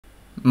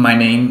My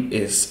name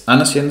is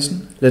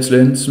Jensen. Let's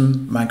learn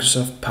some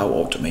Microsoft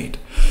Power Automate.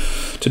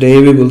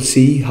 Today we will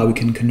see how we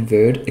can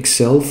convert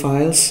Excel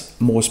files,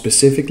 more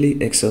specifically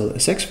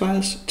xlsx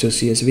files, to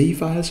CSV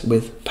files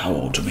with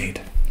Power Automate.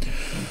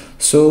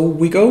 So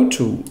we go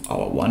to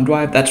our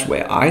OneDrive. That's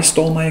where I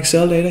store my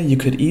Excel data. You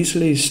could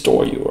easily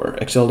store your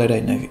Excel data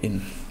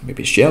in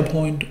maybe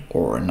SharePoint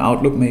or an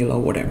Outlook mail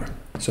or whatever.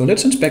 So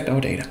let's inspect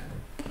our data.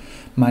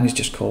 Mine is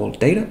just called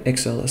data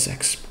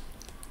xlsx.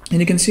 And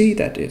you can see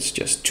that it's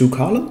just 2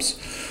 columns,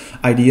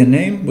 ID and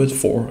name, with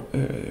 4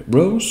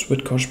 rows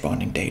with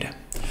corresponding data.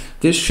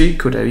 This sheet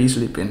could have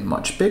easily been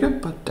much bigger,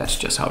 but that's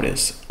just how it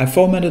is. I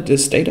formatted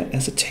this data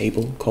as a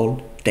table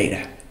called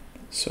data.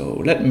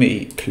 So let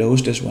me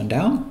close this one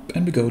down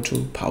and we go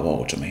to Power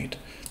Automate.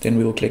 Then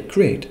we will click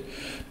Create.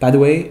 By the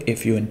way,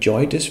 if you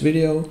enjoyed this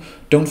video,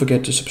 don't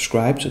forget to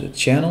subscribe to the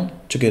channel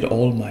to get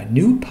all my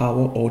new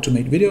Power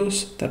Automate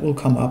videos that will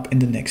come up in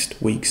the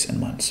next weeks and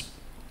months.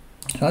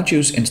 I'll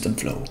choose Instant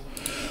Flow.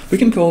 We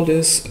can call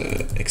this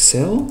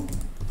Excel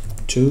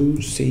to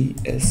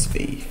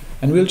CSV,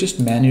 and we'll just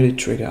manually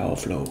trigger our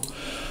flow.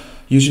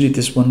 Usually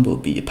this one will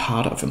be a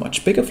part of a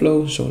much bigger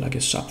flow, so like a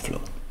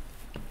subflow.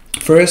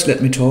 First,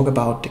 let me talk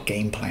about the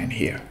game plan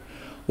here.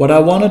 What I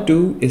want to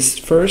do is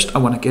first I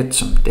want to get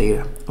some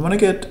data. I want to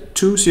get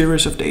 2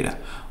 series of data.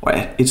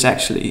 Well, it's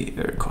actually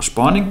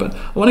corresponding, but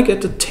I want to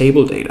get the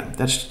table data.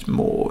 That's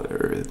more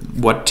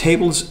what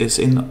tables is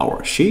in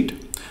our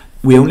sheet.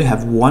 We only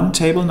have 1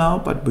 table now,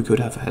 but we could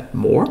have had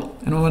more,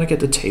 and I want to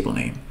get the table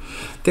name.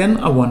 Then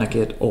I want to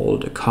get all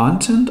the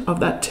content of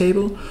that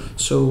table,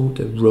 so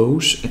the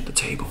rows in the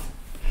table.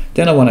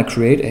 Then I want to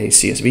create a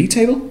CSV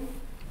table,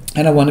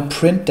 and I want to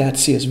print that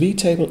CSV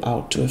table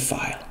out to a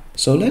file.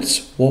 So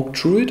let's walk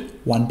through it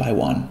one by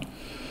one.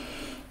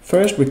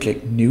 First we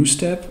click New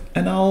Step,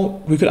 and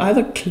now we could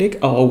either click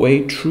our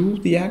way through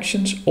the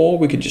actions, or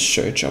we could just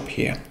search up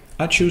here.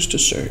 I choose to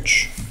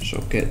search,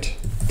 so get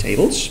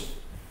tables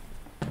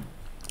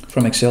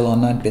from Excel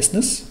Online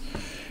Business.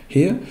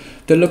 Here,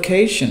 the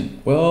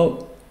location,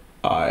 well,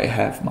 I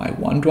have my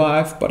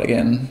OneDrive, but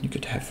again, you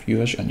could have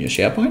yours on your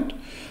SharePoint.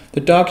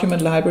 The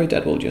document library,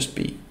 that will just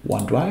be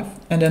OneDrive,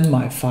 and then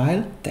my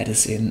file, that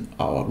is in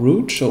our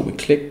root. So we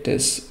click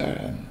this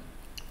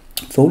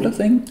folder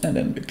thing, and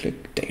then we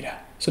click data.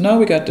 So now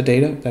we got the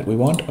data that we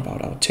want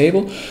about our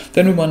table.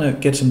 Then we want to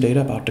get some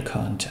data about the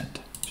content.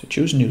 So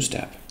choose New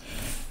Step,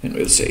 and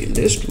we'll say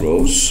list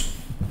rows.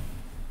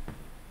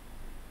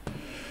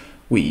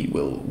 We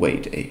will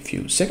wait a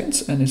few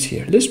seconds, and it's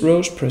here. List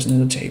rows present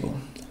in the table,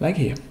 like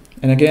here.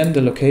 And again,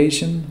 the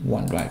location,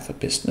 OneDrive for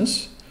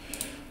Business.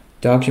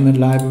 Document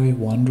library,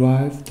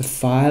 OneDrive. The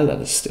file, that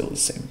is still the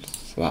same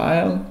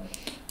file.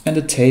 And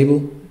the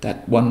table,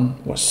 that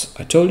one was,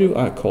 I told you,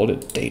 I called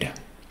it data.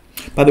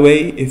 By the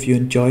way, if you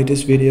enjoyed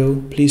this video,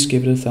 please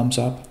give it a thumbs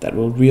up. That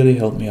will really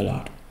help me a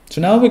lot.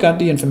 So now we got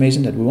the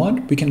information that we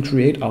want. We can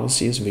create our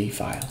CSV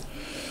file.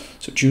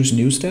 So choose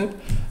New Step,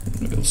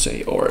 and we'll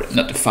say, or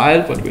not the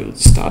file, but we'll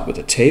start with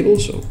a table.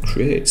 So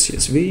create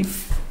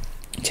CSV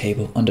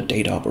table under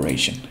data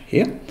operation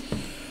here.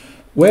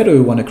 Where do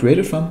we want to create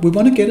it from? We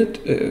want to get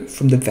it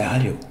from the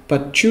value,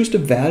 but choose the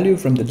value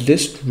from the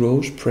list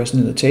rows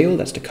present in the table.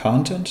 That's the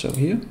content. So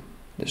here,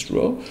 list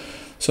row.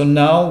 So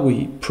now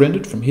we print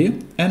it from here,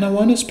 and I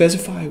want to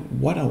specify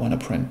what I want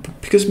to print,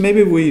 because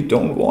maybe we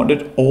don't want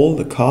it all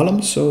the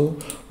columns. So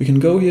we can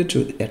go here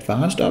to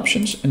advanced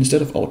options, and instead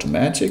of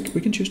automatic,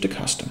 we can choose the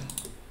custom.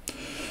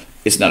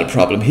 It's not a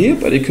problem here,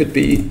 but it could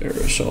be,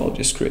 so I'll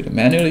just create it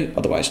manually,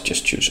 otherwise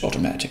just choose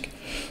automatic.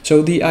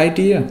 So the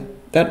idea,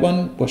 that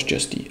one was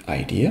just the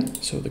idea,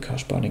 so the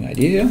corresponding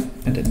idea here,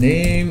 and the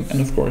name, and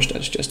of course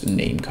that's just the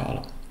name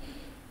column,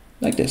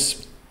 like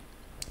this.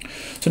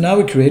 So now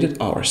we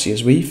created our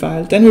CSV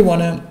file. Then we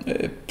want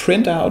to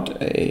print out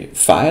a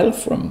file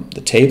from the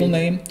table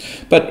name,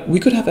 but we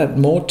could have had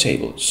more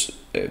tables.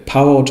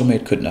 Power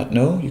Automate could not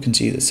know. You can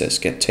see that it says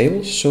get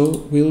tables,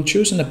 so we'll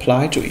choose and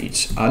apply to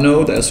each. I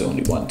know there's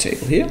only 1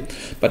 table here,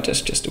 but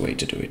that's just the way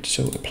to do it.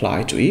 So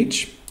apply to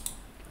each.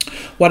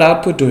 What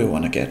output do we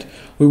want to get?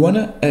 We want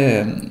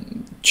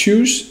to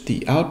choose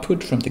the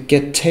output from the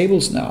get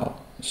tables now.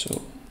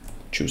 So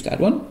choose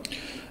that one.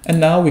 And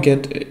now we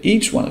get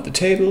each one of the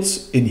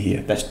tables in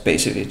here. That's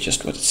basically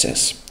just what it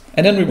says.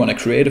 And then we want to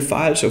create a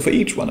file. So for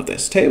each one of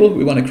this table,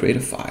 we want to create a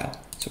file.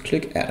 So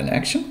click Add an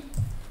Action.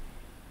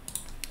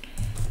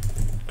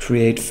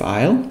 Create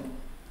File.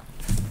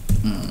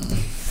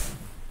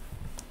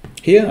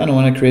 Here, I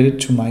want to create it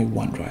to my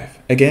OneDrive.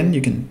 Again,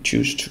 you can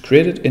choose to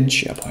create it in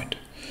SharePoint.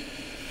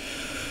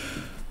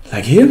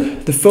 Like here,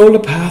 the folder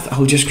path,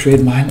 I'll just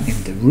create mine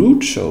in the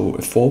root, so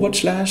a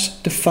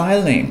 / the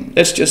file name.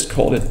 Let's just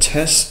call it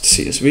test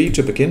CSV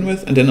to begin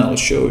with, and then I'll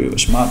show you a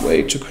smart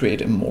way to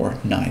create a more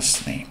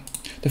nice name.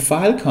 The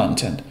file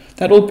content,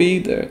 that will be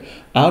the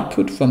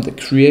output from the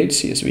create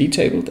CSV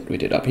table that we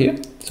did up here,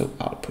 so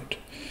output.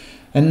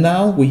 And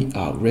now we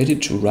are ready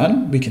to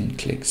run. We can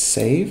click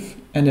save,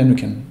 and then we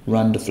can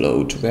run the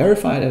flow to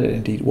verify that it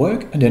indeed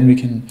works, and then we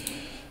can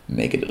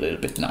make it a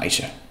little bit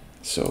nicer.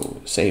 So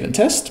save and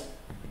test.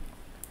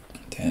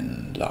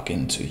 can log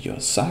into your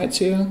sites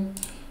here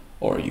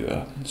or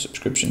your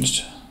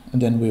subscriptions,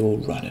 and then we will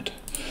run it.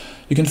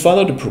 You can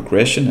follow the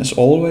progression as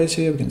always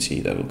here. We can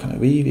see that will come a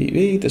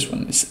v. This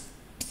one is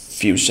a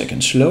few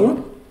seconds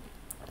slower,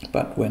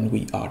 but when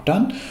we are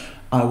done,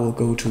 I will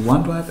go to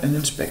OneDrive and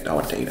inspect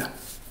our data.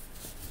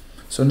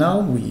 So now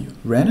we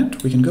ran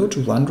it. We can go to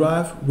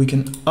OneDrive. We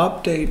can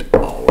update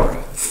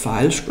our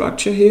file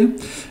structure here,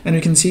 and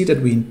we can see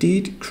that we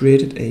indeed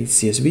created a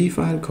CSV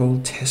file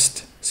called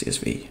test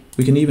CSV.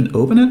 We can even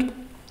open it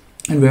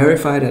and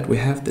verify that we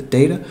have the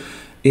data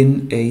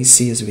in a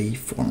CSV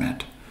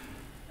format.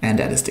 And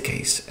that is the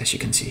case, as you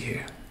can see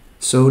here.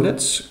 So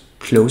let's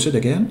close it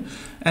again,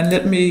 and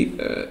let me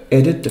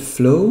edit the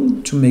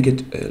flow to make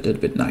it a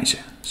little bit nicer.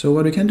 So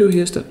what we can do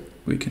here is that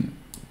we can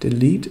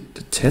delete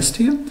the test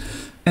here,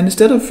 and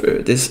instead of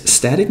this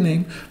static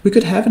name, we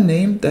could have a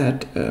name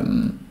that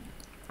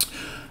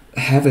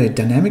have a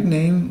dynamic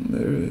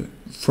name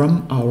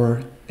from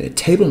our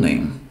table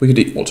name. We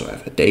could also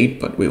have a date,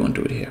 but we won't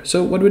do it here.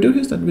 So what we do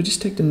here is that we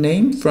just take the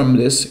name from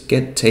this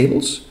get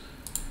tables,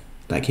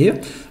 like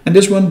here, and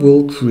this one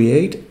will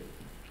create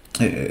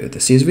the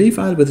CSV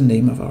file with the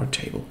name of our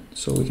table.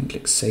 So we can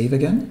click save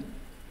again,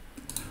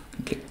 we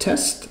can click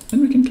test,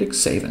 and we can click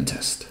save and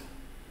test.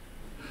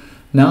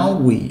 Now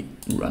we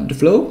run the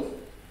flow,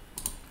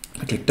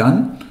 I click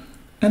done,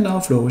 and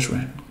our flow is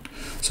ran.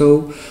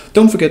 So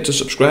don't forget to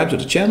subscribe to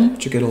the channel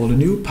to get all the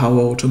new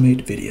Power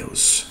Automate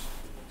videos.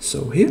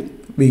 So here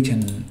we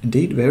can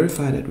indeed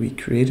verify that we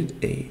created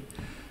a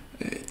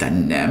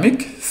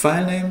dynamic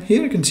file name.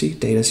 Here you can see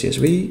data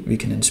CSV, we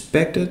can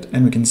inspect it,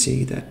 and we can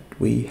see that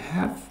we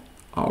have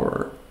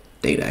our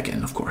data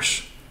again, of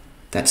course.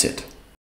 That's it.